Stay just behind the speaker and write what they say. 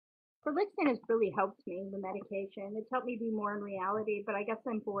Prolixin has really helped me, the medication. It's helped me be more in reality, but I guess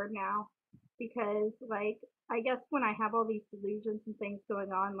I'm bored now because, like, I guess when I have all these delusions and things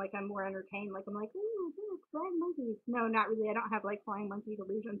going on, like, I'm more entertained. Like, I'm like, ooh, look, flying monkeys. No, not really. I don't have, like, flying monkey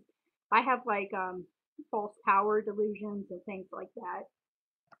delusions. I have, like, false power delusions and things like that.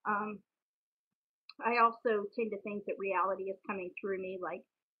 Um, I also tend to think that reality is coming through me. Like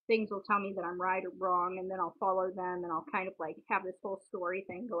things will tell me that I'm right or wrong, and then I'll follow them, and I'll kind of like have this whole story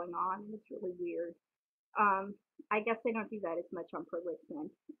thing going on, and it's really weird. Um, I guess they don't do that as much on Prolixin,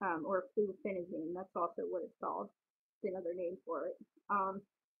 or Fluphenazine. That's also what it's called. It's another name for it. Um,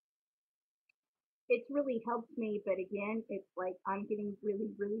 it's really helped me, but again, it's like I'm getting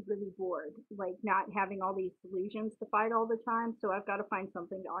really, really, really bored. Like not having all these delusions to fight all the time. So I've got to find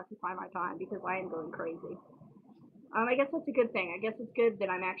something to occupy my time because I am going crazy. I guess that's a good thing. I guess it's good that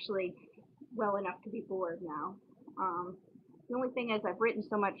I'm actually well enough to be bored now. Um, the only thing is I've written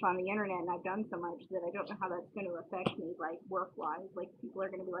so much on the internet and I've done so much that I don't know how that's going to affect me, like work wise. Like people are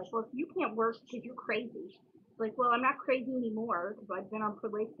going to be like, well, if you can't work because you're crazy. Like, well, I'm not crazy anymore because I've been on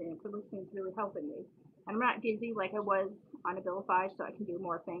Prolixin and Prolixin is really helping me. And I'm not dizzy like I was on Abilify, so I can do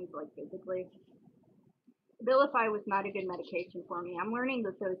more things like physically. Abilify was not a good medication for me. I'm learning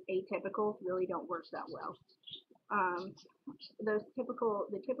that those atypicals really don't work that well. Um, the typical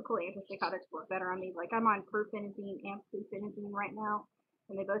antipsychotics work better on me. Like I'm on Fluphenazine and Fluphenazine right now,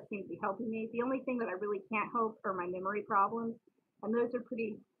 and they both seem to be helping me. The only thing that I really can't help are my memory problems, and those are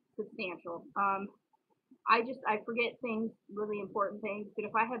pretty substantial. I forget things, really important things, but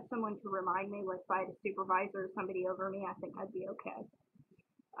if I had someone to remind me, like if I had a supervisor or somebody over me, I think I'd be okay.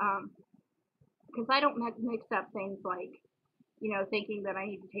 Um, because I don't mix up things like thinking that I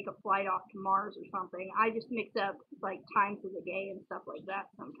need to take a flight off to Mars or something. I just mix up like times of the day and stuff like that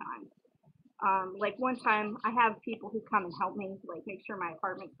sometimes. Like one time I have people who come and help me, like make sure my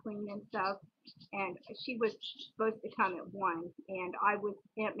apartment's clean and stuff. And she was supposed to come at 1, and I was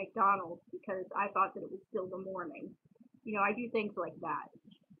at McDonald's because I thought that it was still the morning. I do things like that.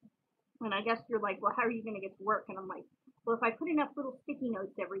 And I guess you're like, well, how are you going to get to work? And I'm like, well, if I put enough little sticky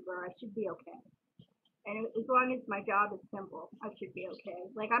notes everywhere, I should be okay. And as long as my job is simple, I should be okay.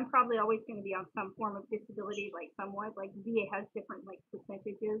 Like I'm probably always going to be on some form of disability, like somewhat. Like VA has different like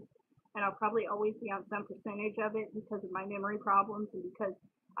percentages, and I'll probably always be on some percentage of it because of my memory problems and because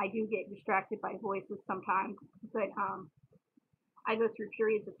I do get distracted by voices sometimes. But I go through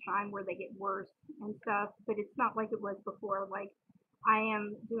periods of time where they get worse and stuff. But it's not like it was before. Like I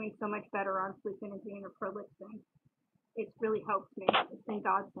am doing so much better on Fluphenazine or Prolixin. It's really helped me. It's been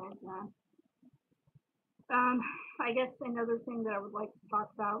godsend, man. Um, I guess another thing that I would like to talk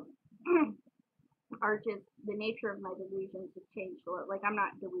about are just the nature of my delusions has changed a lot. Like I'm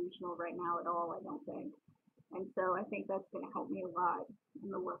not delusional right now at all, I don't think. And so I think that's going to help me a lot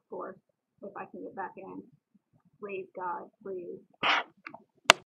in the workforce if I can get back in. Please, God, please.